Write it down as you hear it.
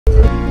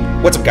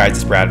What's up guys,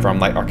 it's Brad from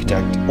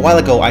LightArchitect. A while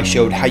ago I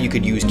showed how you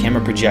could use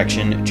camera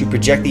projection to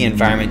project the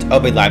environment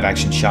of a live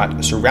action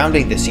shot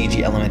surrounding the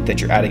CG element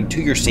that you're adding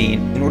to your scene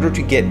in order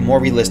to get more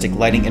realistic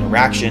lighting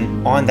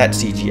interaction on that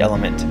CG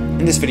element.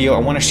 In this video I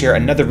want to share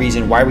another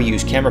reason why we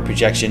use camera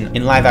projection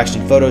in live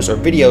action photos or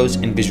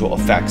videos in visual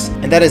effects,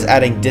 and that is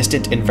adding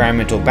distant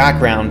environmental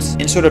backgrounds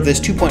in sort of this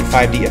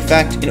 2.5D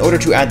effect in order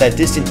to add that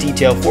distant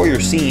detail for your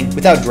scene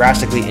without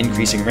drastically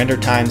increasing render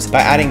times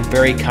by adding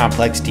very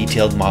complex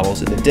detailed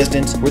models in the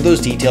distance where those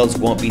details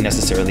won't be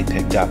necessarily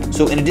picked up.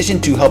 So in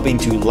addition to helping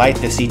to light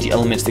the CG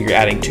elements that you're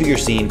adding to your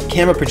scene,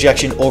 camera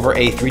projection over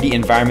a 3D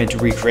environment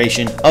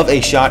recreation of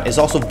a shot is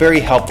also very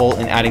helpful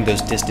in adding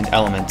those distant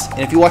elements. And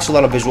if you watch a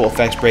lot of visual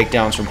effects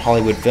breakdowns from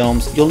Hollywood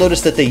films, you'll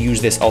notice that they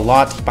use this a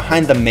lot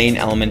behind the main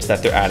elements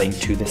that they're adding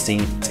to the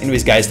scene.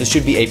 Anyways guys, this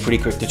should be a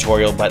pretty quick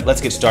tutorial, but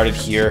let's get started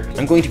here.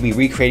 I'm going to be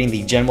recreating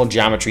the general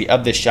geometry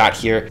of this shot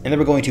here, and then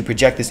we're going to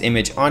project this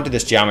image onto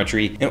this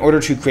geometry in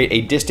order to create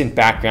a distant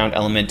background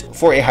element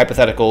for a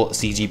hypothetical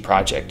CG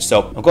project.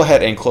 So I'll go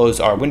ahead and close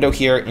our window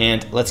here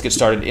and let's get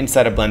started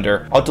inside of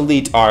Blender. I'll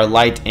delete our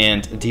light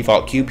and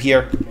default cube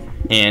here.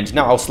 And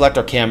now I'll select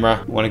our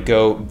camera. I want to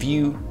go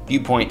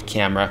viewpoint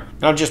camera,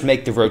 and I'll just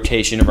make the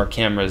rotation of our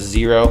camera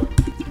 0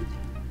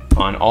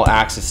 on all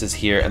axes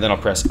here, and then I'll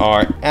press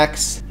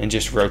RX and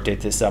just rotate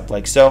this up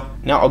like so.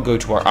 Now I'll go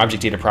to our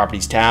Object Data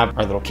Properties tab,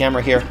 our little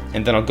camera here,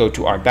 and then I'll go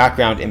to our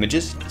background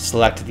images,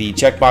 select the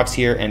checkbox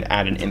here and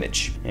add an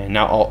image. And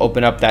now I'll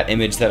open up that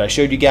image that I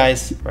showed you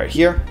guys right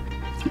here.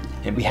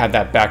 And we have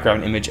that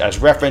background image as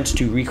reference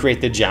to recreate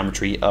the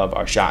geometry of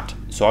our shot.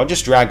 So I'll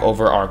just drag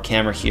over our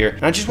camera here,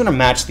 and I just want to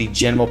match the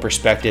general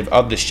perspective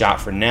of the shot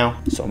for now.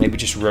 So maybe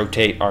just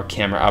rotate our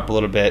camera up a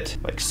little bit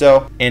like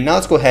so. And now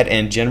let's go ahead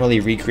and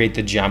generally recreate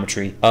the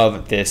geometry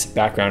of this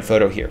background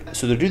photo here.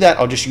 So to do that,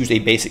 I'll just use a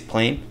basic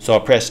plane. So I'll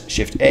press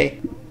Shift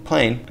A,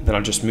 plane, and then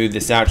I'll just move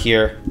this out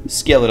here,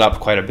 scale it up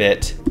quite a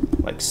bit,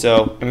 like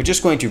so. And we're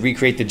just going to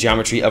recreate the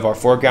geometry of our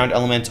foreground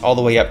elements all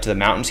the way up to the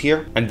mountains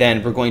here. And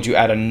then we're going to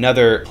add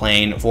another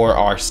plane for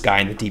our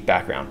sky in the deep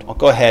background. I'll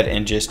go ahead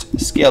and just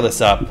scale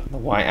this up, the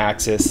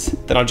Y-axis.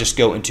 Then I'll just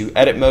go into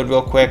edit mode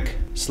real quick,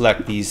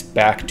 select these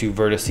back two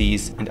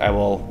vertices, and I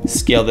will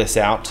scale this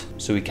out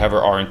so we cover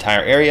our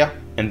entire area.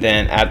 And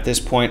then at this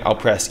point, I'll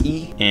press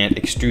E and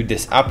extrude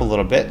this up a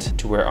little bit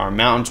to where our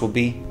mountains will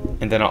be.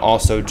 And then I'll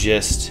also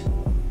just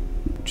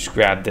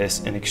grab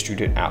this and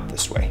extrude it out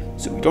this way.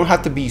 So we don't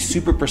have to be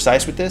super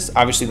precise with this.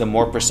 Obviously, the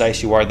more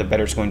precise you are, the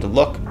better it's going to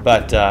look,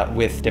 but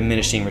with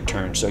diminishing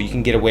returns. So you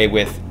can get away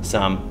with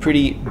some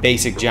pretty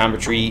basic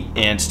geometry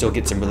and still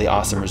get some really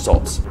awesome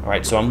results. All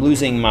right, so I'm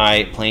losing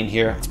my plane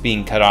here. It's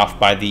being cut off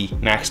by the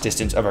max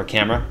distance of our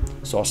camera.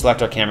 So I'll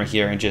select our camera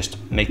here and just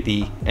make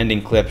the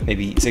ending clip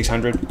maybe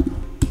 600.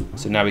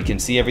 So now we can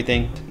see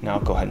everything. Now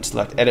I'll go ahead and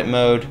select edit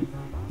mode,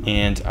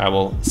 and I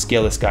will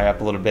scale this guy up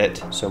a little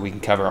bit so we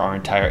can cover our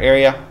entire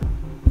area.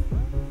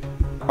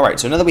 All right,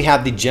 so now that we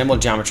have the general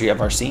geometry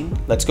of our scene,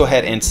 let's go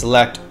ahead and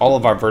select all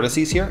of our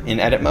vertices here in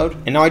edit mode.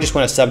 And now I just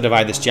want to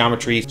subdivide this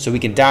geometry so we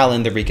can dial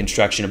in the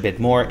reconstruction a bit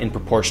more in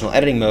proportional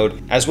editing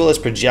mode, as well as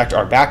project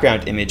our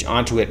background image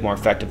onto it more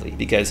effectively,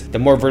 because the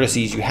more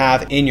vertices you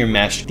have in your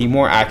mesh, the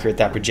more accurate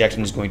that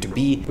projection is going to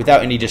be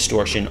without any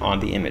distortion on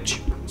the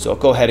image. So I'll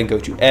go ahead and go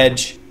to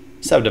Edge,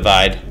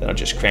 Subdivide, then I'll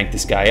just crank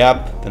this guy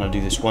up, then I'll do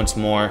this once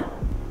more,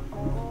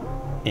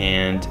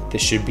 and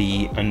this should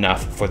be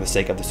enough for the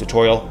sake of this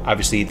tutorial.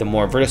 Obviously, the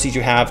more vertices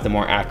you have, the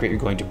more accurate you're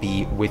going to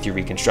be with your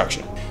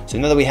reconstruction. So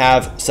now that we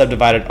have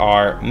subdivided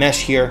our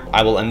mesh here,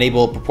 I will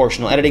enable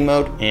proportional editing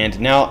mode, and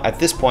now at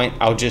this point,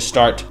 I'll just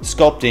start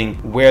sculpting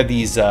where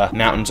these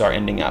mountains are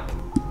ending up.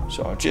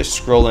 So I'll just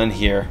scroll in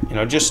here and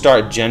I'll just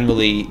start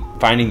generally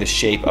finding the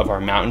shape of our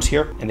mountains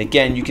here. And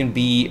again, you can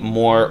be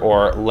more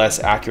or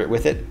less accurate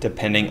with it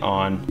depending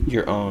on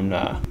your own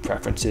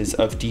preferences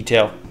of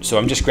detail. So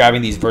I'm just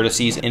grabbing these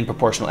vertices in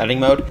proportional editing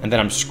mode, and then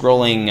I'm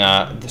scrolling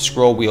the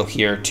scroll wheel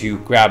here to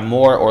grab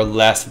more or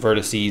less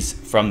vertices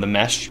from the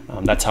mesh.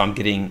 That's how I'm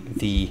getting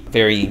the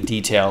varying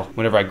detail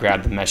whenever I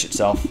grab the mesh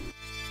itself.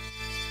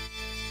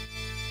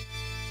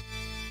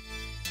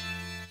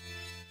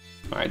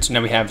 All right, so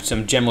now we have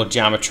some general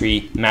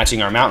geometry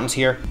matching our mountains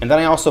here. And then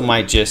I also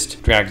might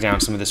just drag down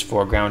some of this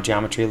foreground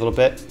geometry a little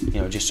bit,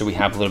 just so we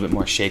have a little bit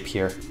more shape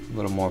here, a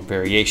little more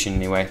variation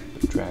anyway.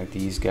 Drag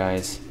these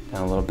guys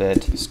down a little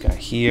bit, this guy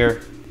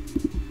here.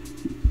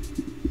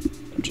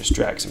 Just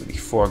drag some of the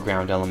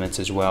foreground elements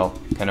as well,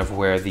 kind of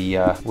where the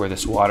where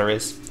this water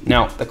is.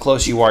 Now, the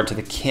closer you are to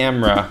the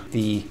camera,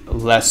 the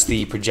less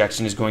the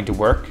projection is going to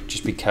work,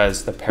 just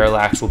because the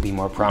parallax will be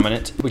more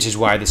prominent, which is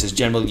why this is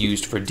generally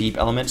used for deep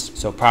elements.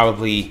 So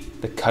probably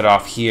the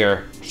cutoff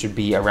here should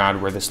be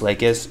around where this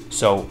lake is.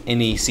 So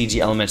any CG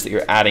elements that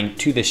you're adding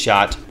to this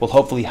shot will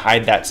hopefully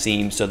hide that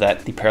seam so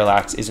that the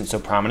parallax isn't so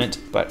prominent,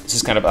 but this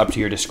is kind of up to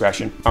your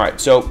discretion. All right,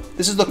 so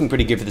this is looking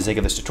pretty good for the sake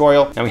of this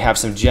tutorial. Now we have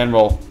some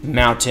general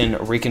mountain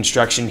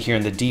reconstruction here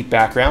in the deep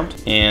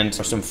background and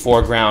some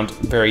foreground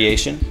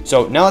variation.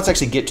 So now let's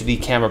actually get to the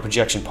camera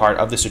projection part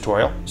of this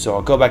tutorial. So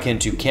I'll go back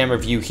into camera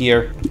view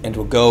here and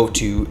we'll go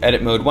to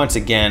edit mode once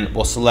again.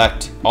 We'll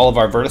select all of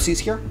our vertices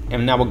here,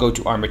 and now we'll go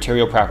to our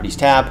material properties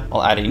tab.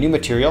 I'll add a new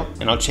material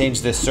and I'll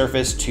change this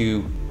surface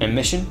to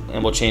emission,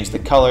 and we'll change the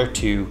color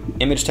to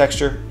image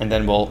texture, and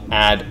then we'll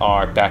add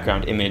our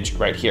background image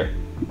right here.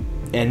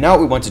 And now what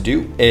we want to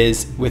do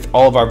is, with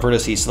all of our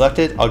vertices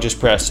selected, I'll just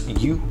press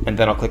U and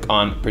then I'll click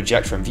on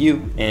project from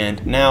view.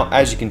 And now,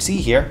 as you can see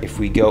here, if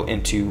we go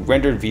into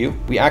rendered view,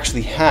 we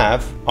actually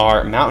have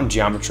our mountain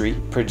geometry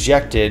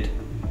projected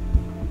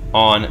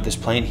on this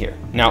plane here.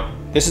 Now,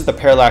 this is the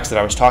parallax that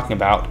I was talking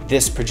about.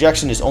 This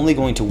projection is only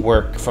going to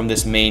work from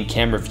this main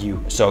camera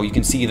view. So you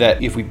can see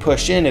that if we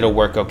push in, it'll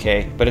work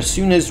okay. But as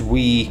soon as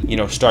we,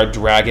 start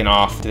dragging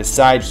off to the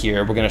side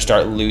here, we're gonna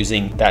start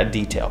losing that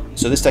detail.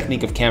 So this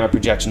technique of camera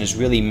projection is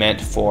really meant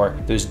for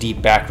those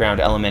deep background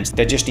elements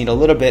that just need a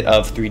little bit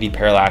of 3D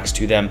parallax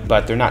to them,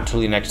 but they're not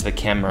totally next to the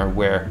camera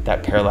where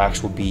that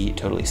parallax will be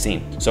totally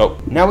seen. So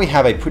now we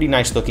have a pretty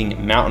nice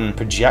looking mountain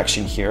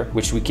projection here,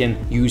 which we can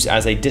use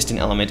as a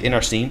distant element in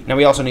our scene. Now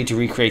we also need to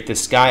recreate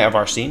this sky of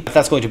our scene. If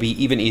that's going to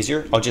be even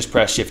easier, I'll just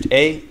press Shift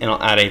A and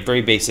I'll add a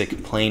very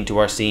basic plane to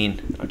our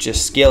scene. I'll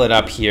just scale it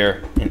up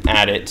here and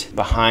add it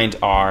behind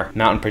our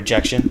mountain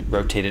projection,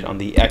 rotated on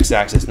the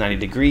X-axis 90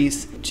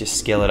 degrees. Just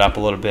scale it up a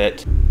little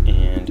bit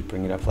and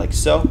bring it up like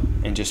so,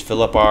 and just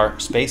fill up our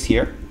space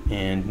here.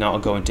 And now I'll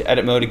go into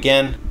edit mode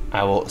again.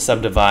 I will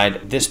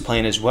subdivide this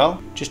plane as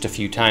well, just a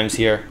few times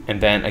here.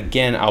 And then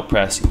again, I'll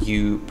press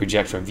U,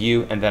 project from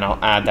view, and then I'll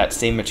add that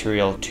same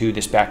material to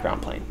this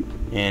background plane.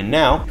 And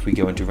now, if we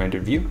go into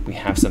rendered view, we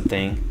have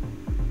something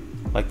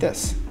like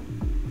this.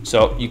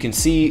 So you can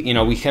see,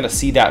 we kind of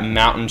see that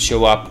mountain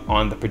show up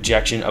on the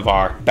projection of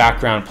our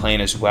background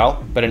plane as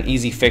well. But an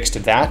easy fix to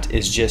that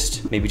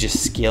is maybe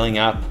just scaling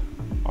up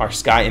our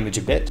sky image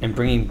a bit and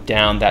bringing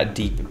down that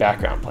deep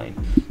background plane.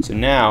 So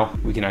now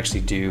we can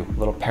actually do a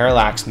little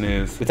parallax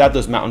move without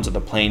those mountains of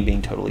the plane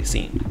being totally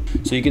seen.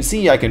 So you can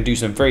see I can do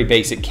some very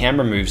basic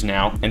camera moves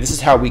now, and this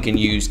is how we can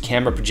use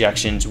camera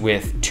projections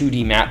with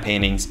 2D matte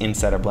paintings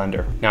inside of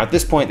Blender. Now at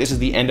this point, this is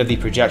the end of the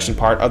projection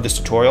part of this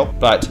tutorial,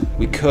 but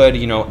we could,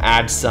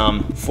 add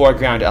some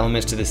foreground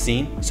elements to the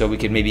scene. So we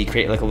could maybe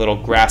create like a little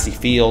grassy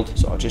field.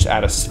 So I'll just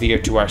add a sphere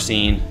to our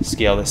scene,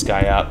 scale this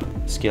guy up,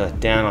 scale it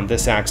down on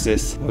this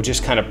axis. We'll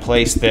just kind of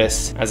place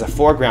this as a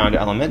foreground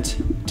element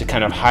to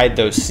kind of hide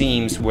those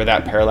seams where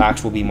that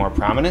parallax will be more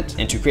prominent.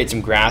 And to create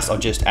some grass, I'll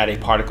just add a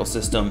particle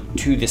system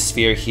to this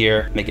sphere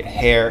here, make it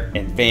hair,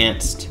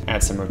 advanced,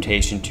 add some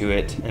rotation to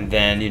it. And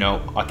then,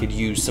 I could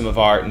use some of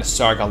our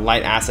Nisarga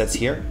light assets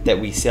here that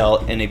we sell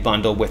in a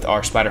bundle with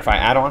our spyderfy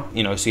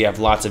add-on. So you have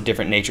lots of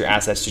different nature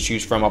assets to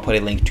choose from. I'll put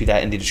a link to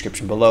that in the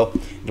description below.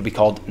 It'll be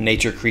called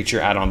Nature Creature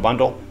Add-on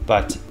Bundle.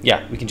 But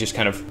yeah, we can just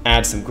kind of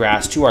add some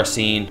grass to our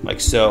scene like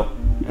so.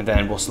 And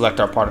then we'll select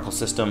our particle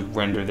system,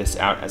 render this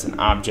out as an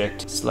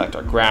object, select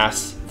our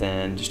grass,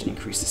 then just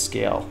increase the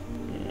scale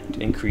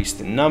and increase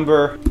the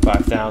number,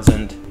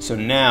 5,000. So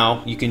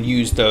now you can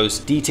use those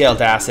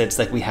detailed assets,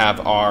 like we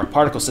have our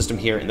particle system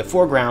here in the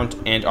foreground,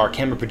 and our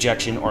camera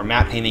projection or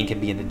matte painting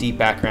can be in the deep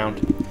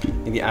background.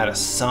 Maybe add a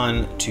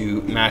sun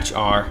to match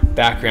our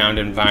background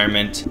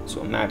environment.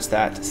 So we'll match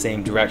that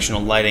same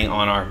directional lighting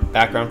on our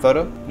background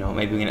photo.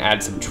 Maybe we can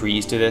add some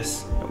trees to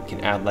this. We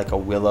can add like a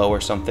willow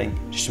or something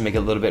just to make it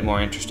a little bit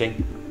more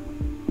interesting.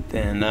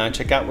 Then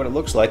check out what it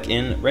looks like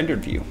in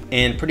rendered view.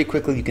 And pretty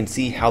quickly you can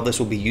see how this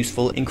will be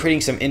useful in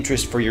creating some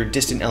interest for your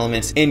distant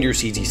elements in your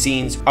CG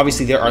scenes.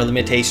 Obviously there are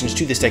limitations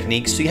to this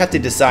technique, so you have to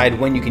decide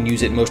when you can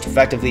use it most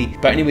effectively.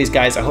 But anyways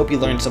guys, I hope you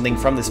learned something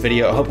from this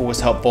video. I hope it was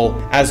helpful.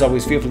 As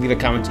always, feel free to leave a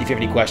comment if you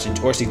have any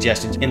questions or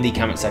suggestions in the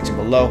comment section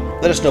below.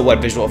 Let us know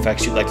what visual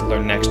effects you'd like to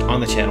learn next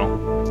on the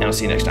channel, and I'll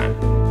see you next time.